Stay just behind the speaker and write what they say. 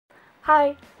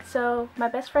Hi, so my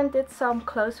best friend did some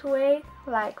clothes away,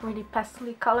 like really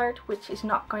pastely colored, which she's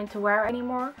not going to wear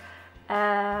anymore.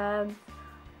 And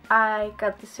I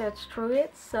got to search through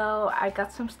it, so I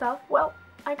got some stuff. Well,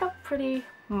 I got pretty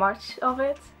much of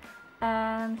it.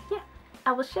 And yeah,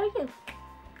 I will show you.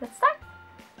 Let's start.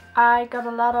 I got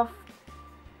a lot of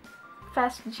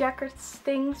fast jackets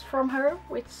things from her,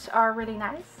 which are really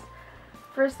nice.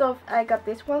 First off, I got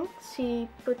this one. She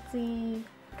put the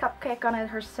cupcake on it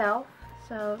herself,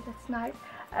 so that's nice.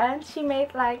 And she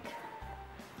made like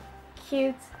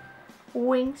cute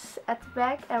wings at the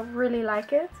back. I really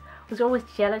like it. I was always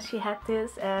jealous she had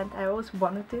this and I always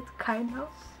wanted it, kind of.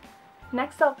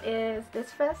 Next up is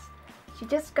this vest. She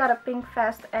just got a pink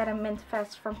vest and a mint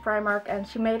vest from Primark and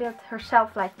she made it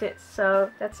herself like this. So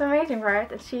that's amazing,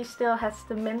 right? And she still has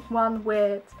the mint one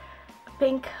with a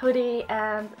pink hoodie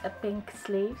and a pink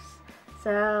sleeves.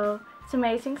 So it's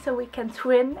amazing, so we can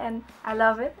twin and I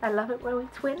love it. I love it when we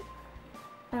twin.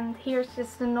 And here's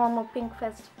just the normal pink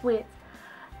vest with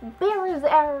bears'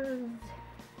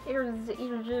 ears.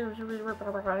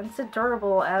 It's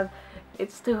adorable and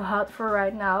it's too hot for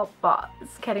right now, but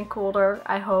it's getting colder,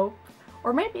 I hope.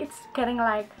 Or maybe it's getting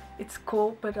like, it's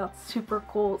cold but not super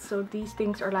cold, so these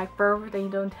things are like perfect and you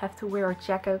don't have to wear a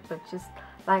jacket but just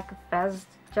like a vest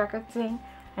jacket thing,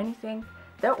 anything.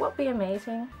 That would be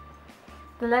amazing.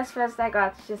 The last vest I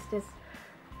got is just this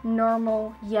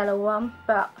normal yellow one,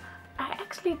 but I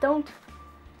actually don't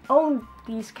own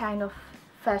these kind of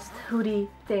vest hoodie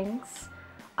things.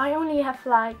 I only have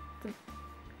like the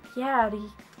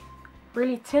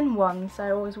really thin ones I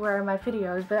always wear in my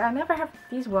videos, but I never have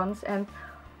these ones, and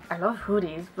I love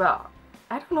hoodies, but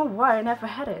I don't know why I never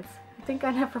had it. I think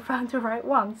I never found the right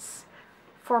ones.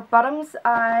 For bottoms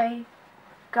I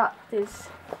got this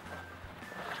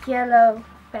yellow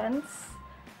pants.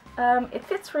 It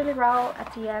fits really well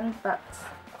at the end, but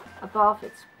above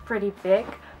it's pretty big.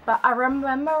 But I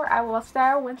remember I was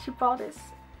there when she bought this.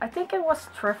 I think it was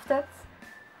thrifted.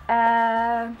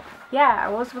 And yeah, I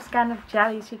was kind of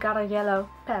jealous she got a yellow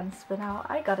pants, but now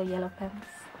I got a yellow pants.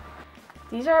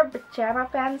 These are pajama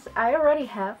pants I already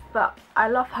have, but I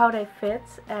love how they fit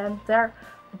and they're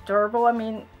adorable. I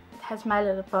mean, it has My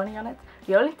Little Pony on it.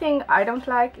 The only thing I don't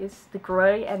like is the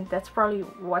grey, and that's probably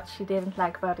what she didn't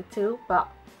like about it too, but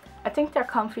I think they're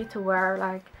comfy to wear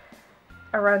like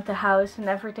around the house and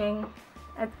everything.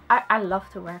 And I love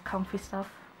to wear comfy stuff.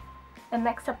 And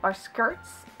next up are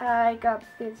skirts. I got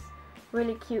this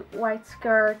really cute white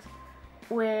skirt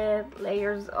with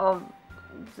layers of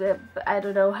zip. I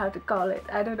don't know how to call it.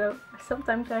 I don't know.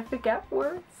 Sometimes I forget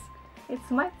words.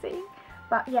 It's my thing.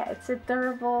 But yeah, it's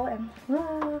adorable and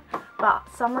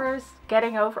but summer is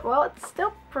getting over. Well, it's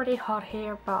still pretty hot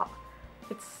here, but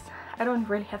I don't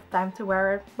really have time to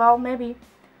wear it. Well, maybe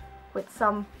with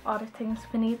some other things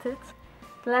beneath it.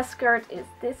 The last skirt is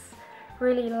this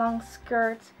really long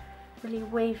skirt, really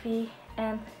wavy,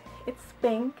 and it's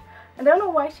pink. I don't know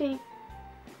why she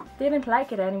didn't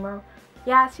like it anymore.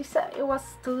 Yeah, she said it was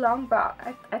too long, but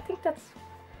I think that's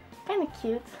kind of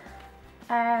cute.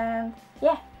 And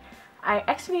yeah, I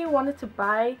actually wanted to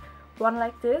buy one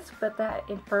like this, but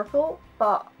in purple,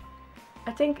 but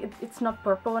I think it's not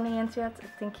purple in the end yet. I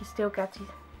think you still get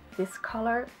this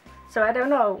color. So I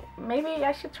don't know, maybe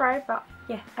I should try it, but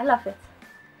yeah, I love it.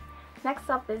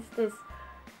 Next up is this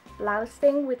blouse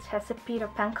thing, which has a Peter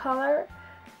Pan color.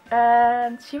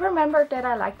 And she remembered that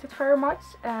I liked it very much,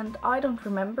 and I don't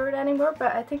remember it anymore,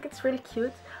 but I think it's really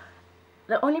cute.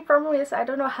 The only problem is I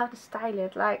don't know how to style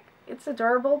it. Like, it's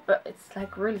adorable, but it's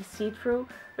like really see-through.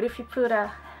 But if you put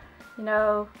a, you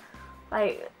know,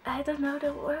 like, I don't know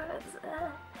the words,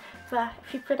 but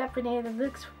if you put that beneath, it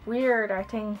looks weird, I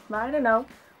think. But I don't know.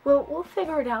 We'll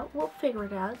figure it out. We'll figure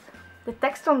it out. The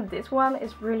text on this one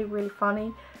is really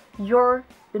funny. You're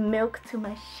the milk to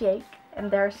my shake, and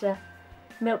there's a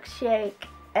milkshake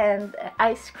and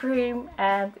ice cream,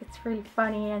 and it's really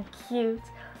funny and cute,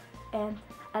 and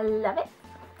I love it.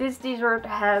 This t-shirt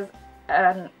has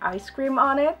an ice cream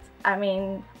on it. I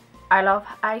mean, I love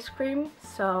ice cream,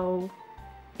 so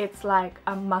it's like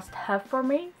a must-have for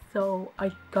me, so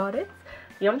I got it.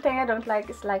 The only thing I don't like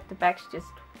is like the back's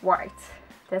just white.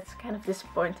 That's kind of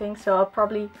disappointing, so I'll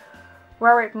probably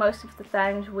wear it most of the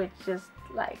times with just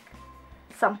like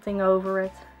something over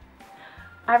it.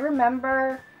 I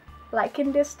remember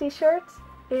liking this t-shirt.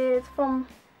 It's from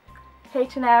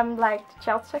H&M, like the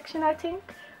child section, I think.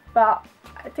 But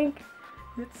I think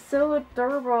it's so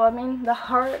adorable. I mean, the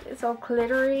heart is all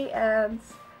glittery, and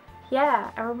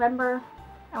yeah, I remember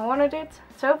I wanted it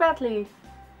so badly.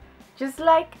 Just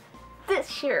like this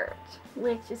shirt,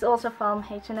 which is also from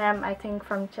H&M, I think,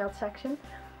 from the child section.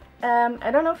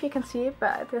 I don't know if you can see it,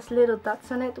 but there's little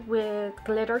dots on it with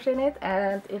glitters in it,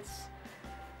 and it's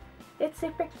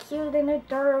super cute and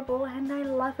adorable, and I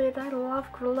love it. I love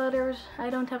glitters. I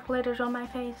don't have glitters on my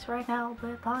face right now,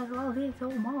 but I love it so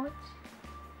much.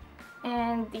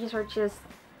 And these are just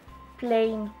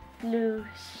plain blue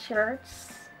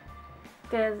shirts,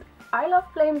 because I love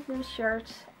plain blue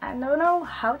shirts. I don't know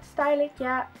how to style it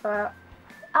yet, but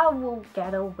I will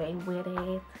get away with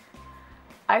it.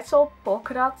 I saw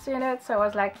polka dots in it, so I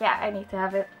was like, yeah, I need to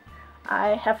have it. I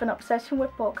have an obsession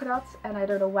with polka dots, and I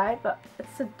don't know why, but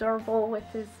it's adorable with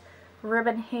this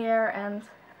ribbon here and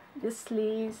the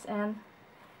sleeves, and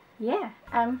yeah,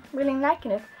 I'm really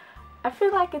liking it. I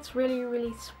feel like it's really,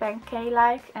 really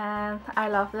spanky-like, and I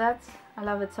love that. I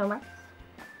love it so much.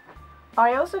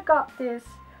 I also got this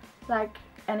like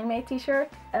anime t-shirt.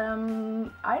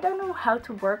 I don't know how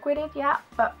to work with it yet,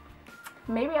 but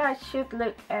maybe I should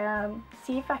look and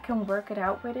see if I can work it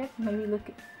out with it. Maybe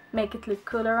make it look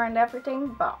cooler and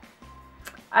everything, but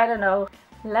I don't know.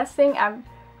 Last thing I'm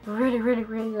really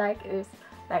like is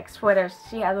like sweaters.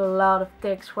 She had a lot of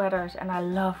thick sweaters, and I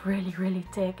love really, really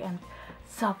thick and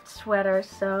soft sweaters.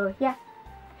 So yeah,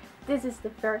 this is the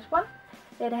first one.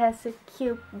 It has a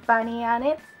cute bunny on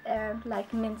it and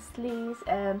like mint sleeves,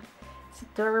 and it's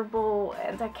adorable,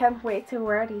 and I can't wait to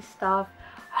wear these stuff.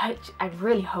 I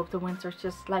really hope the winter's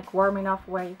just like warm enough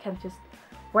where you can just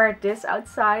wear this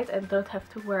outside and don't have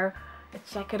to wear a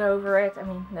jacket over it. I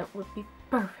mean, that would be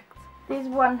perfect. This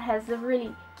one has a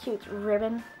really cute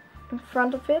ribbon in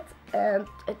front of it, and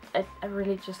I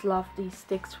really just love these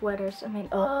thick sweaters. I mean,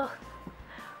 oh,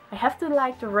 I have to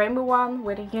like the rainbow one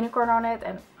with a unicorn on it,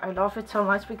 and I love it so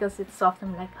much because it's soft.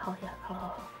 I'm like, oh yeah,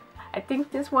 oh. I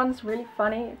think this one's really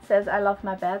funny. It says I love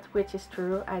my bed, which is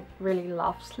true. I really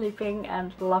love sleeping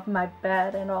and love my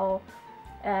bed and all.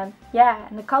 And yeah,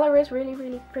 and the color is really,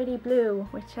 really pretty blue,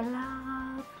 which I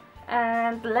love.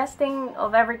 And the last thing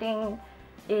of everything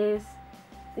is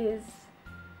this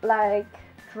like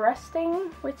dress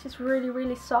thing, which is really,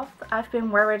 really soft. I've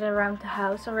been wearing it around the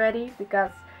house already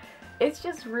because it's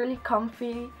just really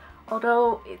comfy,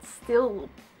 although it's still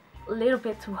a little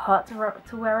bit too hot to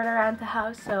wear it around the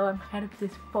house, so I'm kind of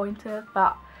disappointed,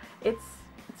 but it's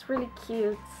really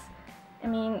cute. I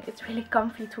mean, it's really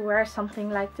comfy to wear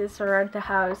something like this around the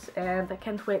house, and I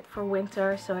can't wait for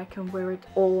winter so I can wear it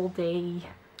all day.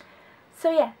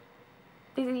 So yeah,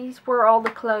 these were all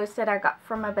the clothes that I got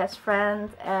from my best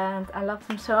friend, and I love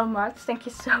them so much. Thank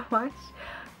you so much.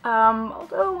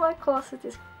 Although my closet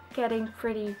is getting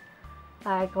pretty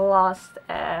like lost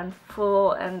and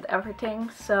full and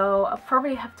everything, so I'll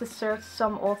probably have to search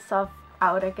some old stuff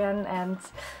out again and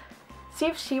see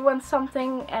if she wants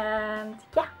something. And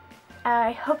yeah,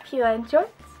 I hope you enjoyed,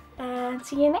 and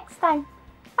see you next time.